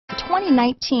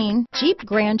2019 Jeep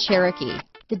Grand Cherokee.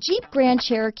 The Jeep Grand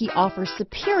Cherokee offers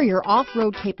superior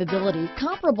off-road capability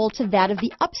comparable to that of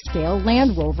the upscale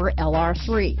Land Rover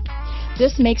LR3.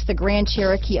 This makes the Grand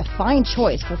Cherokee a fine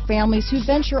choice for families who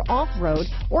venture off-road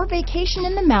or vacation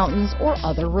in the mountains or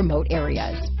other remote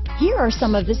areas. Here are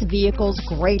some of this vehicle's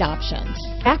great options: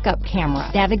 backup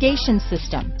camera, navigation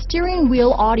system, steering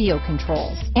wheel audio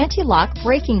controls, anti-lock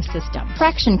braking system,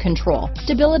 traction control,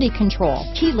 stability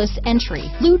control, keyless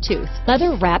entry, Bluetooth,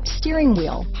 leather-wrapped steering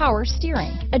wheel, power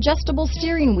steering, adjustable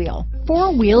steering wheel,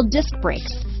 four-wheel disc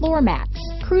brakes, floor mats,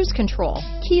 cruise control,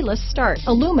 keyless start,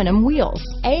 aluminum wheels,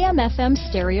 AM/FM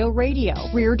stereo radio,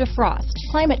 rear defrost,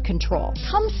 climate control.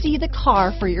 Come see the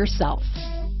car for yourself.